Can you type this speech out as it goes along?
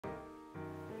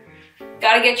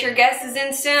Gotta get your guesses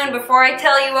in soon before I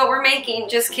tell you what we're making.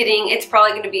 Just kidding, it's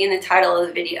probably gonna be in the title of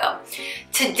the video.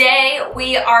 Today,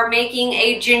 we are making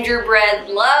a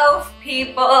gingerbread loaf,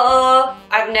 people.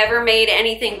 I've never made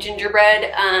anything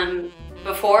gingerbread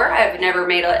before. I've never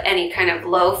made any kind of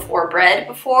loaf or bread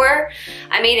before.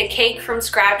 I made a cake from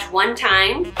scratch one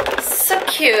time. So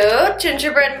cute,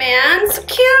 gingerbread man, so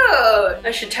cute. I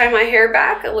should tie my hair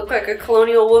back. I look like a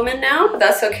colonial woman now, but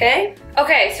that's okay.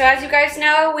 Okay, so as you guys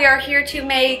know, we are here to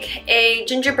make a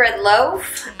gingerbread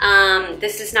loaf.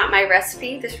 This is not my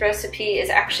recipe. This recipe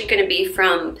is actually gonna be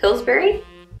from Pillsbury.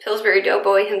 Pillsbury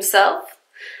Doughboy himself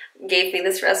gave me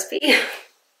this recipe.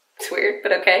 It's weird,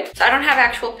 but okay. So I don't have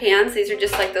actual pans. These are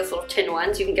just like those little tin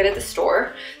ones you can get at the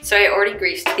store. So I already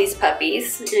greased these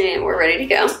puppies and we're ready to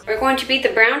go. We're going to beat the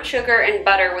brown sugar and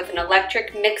butter with an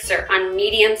electric mixer on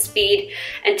medium speed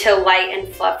until light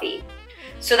and fluffy.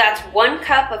 So that's 1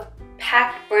 cup of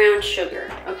packed brown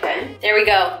sugar. Okay, there we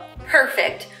go.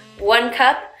 Perfect. 1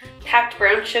 cup packed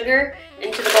brown sugar.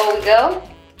 Into the bowl we go.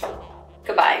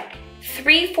 Goodbye.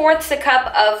 3/4 a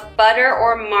cup of butter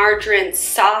or margarine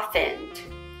softened.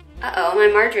 Uh-oh, my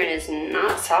margarine is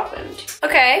not softened.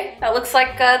 Okay, that looks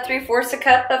like 3/4 a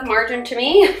cup of margarine to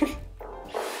me.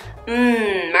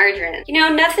 Margarine. You know,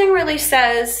 nothing really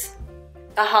says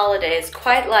the holidays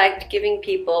quite like giving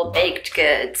people baked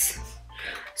goods.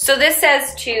 So this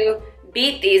says to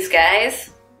beat these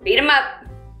guys. Beat them up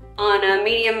on a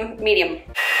medium.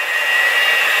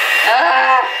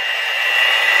 Ah!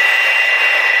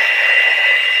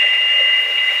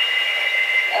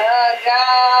 Oh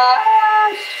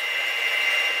gosh!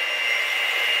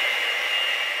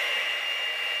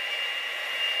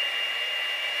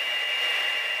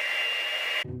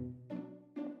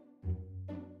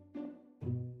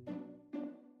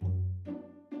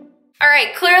 All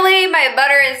right, clearly my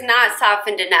butter is not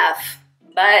softened enough,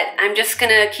 but I'm just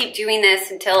gonna keep doing this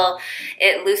until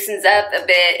it loosens up a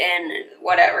bit and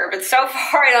whatever. But so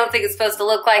far, I don't think it's supposed to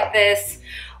look like this.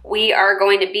 We are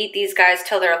going to beat these guys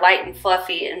till they're light and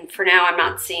fluffy, and for now, I'm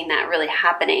not seeing that really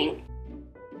happening.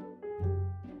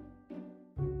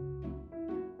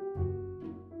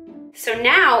 So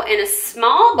now, in a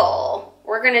small bowl,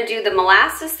 we're gonna do the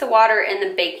molasses, the water, and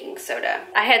the baking soda.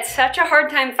 I had such a hard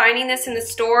time finding this in the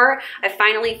store. I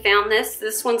finally found this.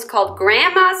 This one's called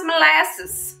Grandma's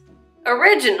Molasses.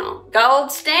 Original,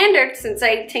 gold standard since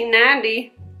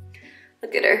 1890.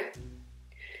 Look at her.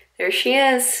 There she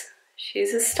is.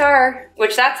 She's a star.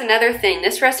 Which, that's another thing.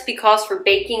 This recipe calls for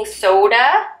baking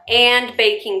soda and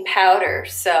baking powder.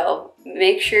 So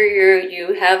make sure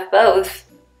you have both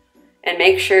and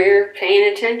make sure you're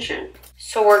paying attention.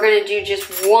 So we're gonna do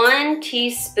just 1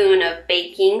 teaspoon of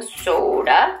baking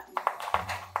soda.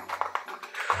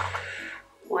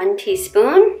 1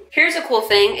 teaspoon. Here's a cool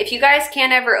thing. If you guys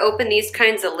can't ever open these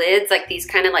kinds of lids, like these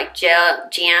kind of like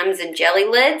jams and jelly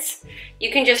lids,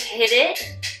 you can just hit it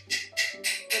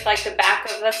with like the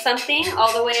back of something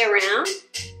all the way around.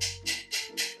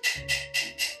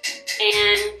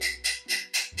 And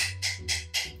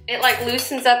it like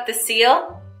loosens up the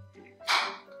seal.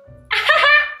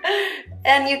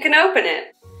 And you can open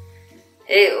it.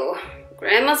 Ew,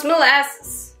 Grandma's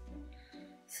Molasses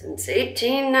since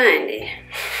 1890.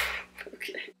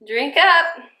 Okay. Drink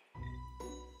up.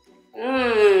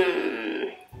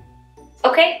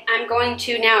 Okay, I'm going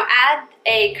to now add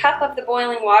a cup of the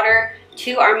boiling water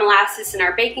to our molasses and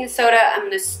our baking soda. I'm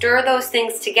going to stir those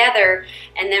things together,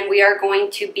 and then we are going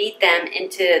to beat them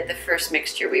into the first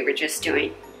mixture we were just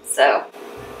doing. So,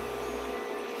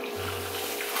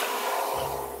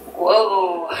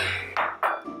 whoa.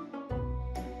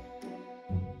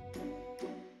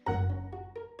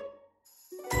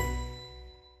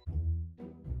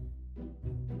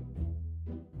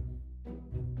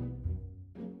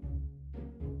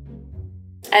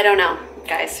 I don't know,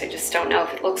 guys. I just don't know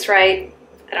if it looks right.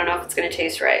 I don't know if it's gonna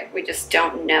taste right. We just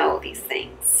don't know these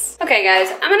things. Okay,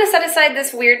 guys, I'm gonna set aside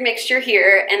this weird mixture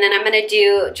here, and then I'm gonna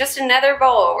do just another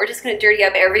bowl. We're just gonna dirty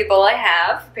up every bowl I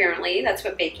have. Apparently, that's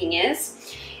what baking is.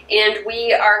 And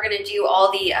we are gonna do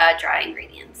all the dry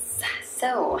ingredients.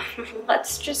 So,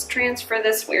 let's just transfer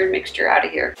this weird mixture out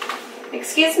of here.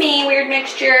 Excuse me, weird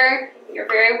mixture. You're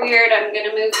very weird. I'm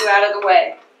gonna move you out of the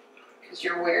way, because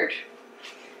you're weird.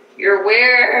 You're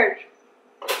weird.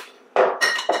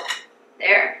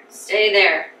 There, stay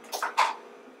there.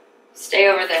 Stay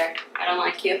over there. I don't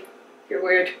like you. You're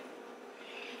weird.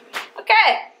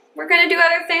 Okay, we're gonna do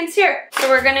other things here. So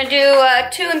we're gonna do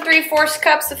 2 3/4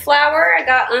 cups of flour. I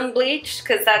got unbleached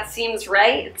because that seems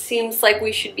right. It seems like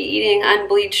we should be eating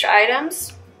unbleached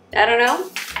items. I don't know.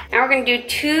 Now we're gonna do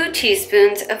 2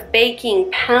 teaspoons of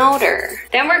baking powder.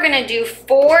 Then we're gonna do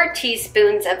 4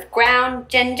 teaspoons of ground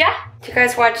ginger. Do you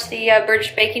guys watch the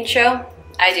British baking show?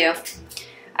 I do.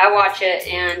 I watch it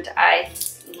and I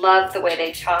love the way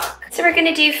they talk. So we're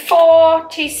gonna do 4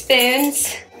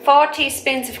 teaspoons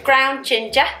of ground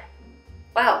ginger.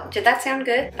 Wow, did that sound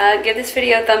good? Give this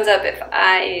video a thumbs up if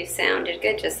I sounded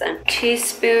good just then.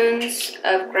 Teaspoons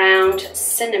of ground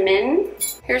cinnamon.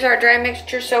 Here's our dry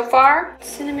mixture so far.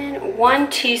 Cinnamon, 1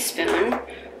 teaspoon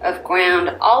of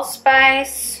ground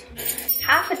allspice,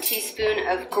 half a teaspoon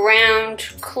of ground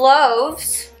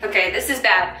cloves. Okay, this is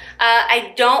bad.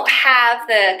 I don't have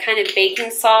the kind of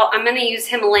baking salt. I'm gonna use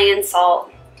Himalayan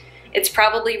salt. It's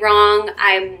probably wrong.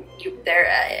 I'm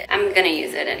gonna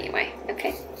use it anyway,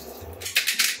 okay?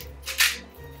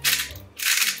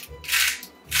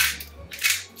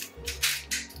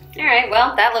 All right,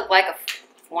 well, that looked like a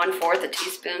 1/4 a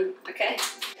teaspoon, okay?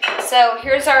 So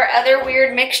here's our other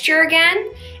weird mixture again.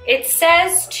 It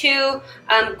says to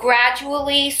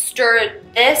gradually stir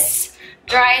this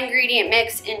dry ingredient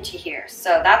mix into here.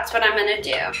 So that's what I'm gonna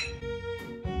do.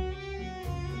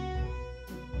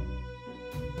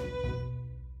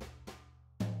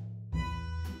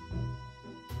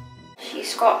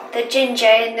 She's got the ginger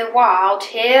in the wild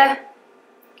here.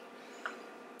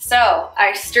 So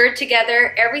I stirred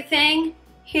together everything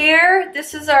here.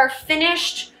 This is our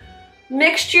finished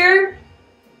mixture.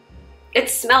 It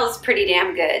smells pretty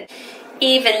damn good.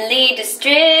 Evenly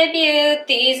distribute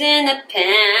these in the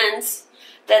pans.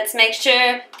 Let's make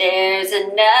sure there's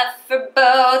enough for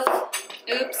both.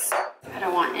 Oops, I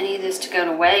don't want any of this to go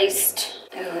to waste.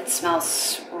 Oh, it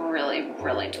smells really,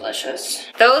 really delicious.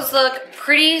 Those look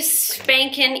pretty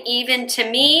spanking even to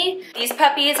me. These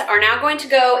puppies are now going to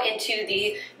go into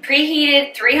the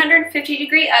preheated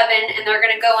 350-degree oven, and they're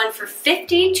gonna go in for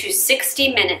 50 to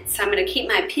 60 minutes. I'm gonna keep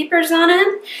my peepers on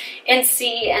them and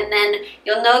see, and then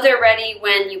you'll know they're ready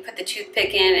when you put the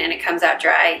toothpick in and it comes out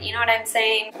dry. You know what I'm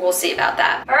saying? We'll see about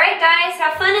that. All right, guys,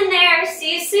 have fun in there.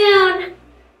 See you soon.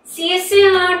 See you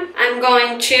soon. I'm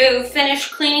going to finish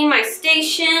cleaning my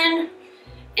station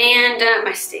and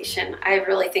I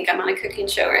really think I'm on a cooking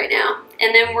show right now.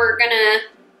 And then we're gonna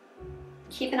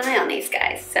keep an eye on these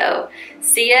guys. So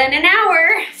see ya in an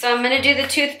hour. So I'm gonna do the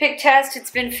toothpick test.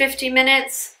 It's been 50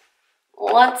 minutes.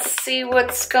 Let's see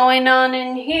what's going on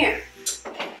in here.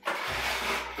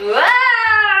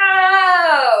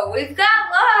 Whoa, we've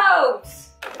got loaves.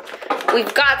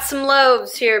 We've got some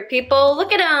loaves here, people.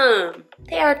 Look at them.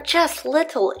 They are just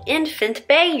little infant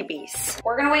babies.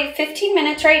 We're gonna wait 15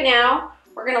 minutes right now.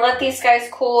 We're gonna let these guys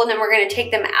cool and then we're gonna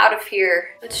take them out of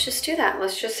here. Let's just do that.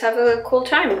 Let's just have a cool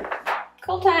time.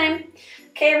 Cool time.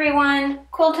 Okay, everyone,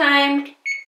 cool time.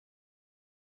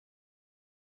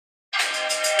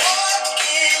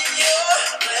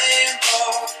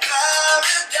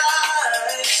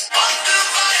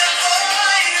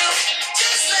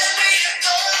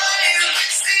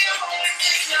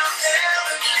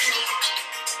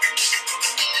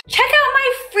 Check out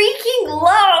my freaking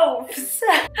loaves!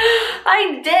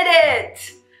 I did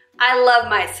it! I love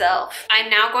myself. I'm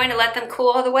now going to let them cool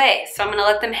all the way. So I'm gonna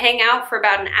let them hang out for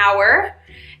about an hour.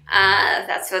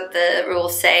 That's what the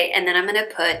rules say. And then I'm gonna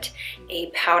put a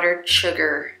powdered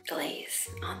sugar glaze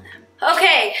on them.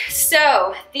 Okay,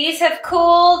 so these have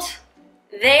cooled.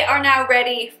 They are now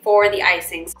ready for the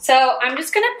icing. So I'm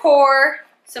just gonna pour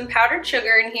some powdered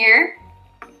sugar in here.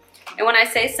 And when I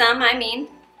say some, I mean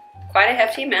quite a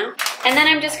hefty amount. And then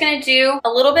I'm just gonna do a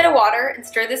little bit of water and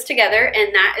stir this together,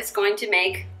 and that is going to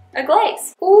make a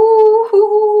glaze.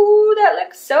 Ooh, that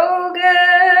looks so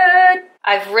good.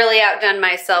 I've really outdone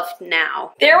myself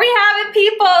now. There we have it,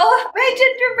 people, my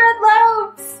gingerbread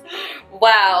loaves.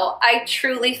 Wow, I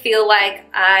truly feel like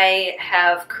I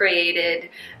have created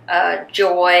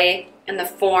joy in the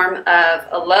form of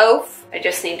a loaf. I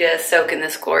just need to soak in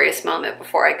this glorious moment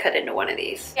before I cut into one of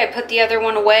these. I put the other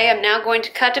one away. I'm now going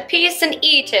to cut a piece and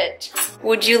eat it.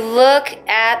 Would you look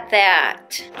at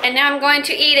that? And now I'm going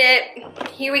to eat it.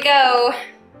 Here we go.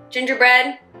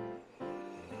 Gingerbread.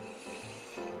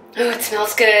 Oh, it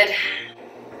smells good.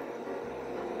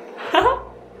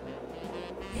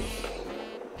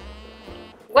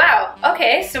 Wow,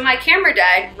 okay, so my camera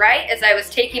died right as I was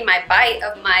taking my bite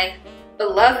of my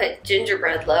beloved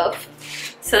gingerbread loaf.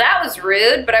 So that was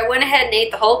rude, but I went ahead and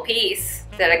ate the whole piece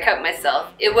that I cut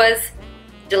myself. It was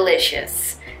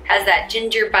delicious. Has that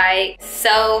ginger bite,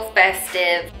 so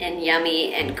festive and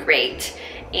yummy and great.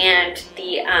 And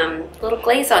the little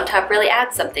glaze on top really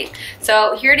adds something.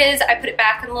 So here it is. I put it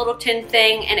back in a little tin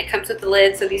thing and it comes with the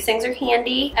lid, so these things are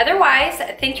handy. Otherwise,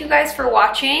 thank you guys for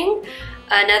watching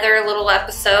another little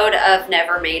episode of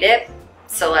Never Made It.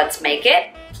 So let's make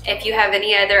it. If you have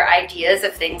any other ideas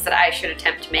of things that I should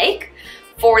attempt to make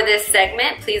for this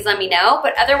segment, please let me know.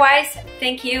 But otherwise,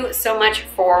 thank you so much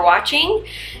for watching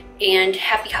and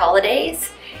happy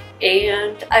holidays.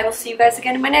 And I will see you guys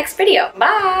again in my next video.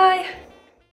 Bye.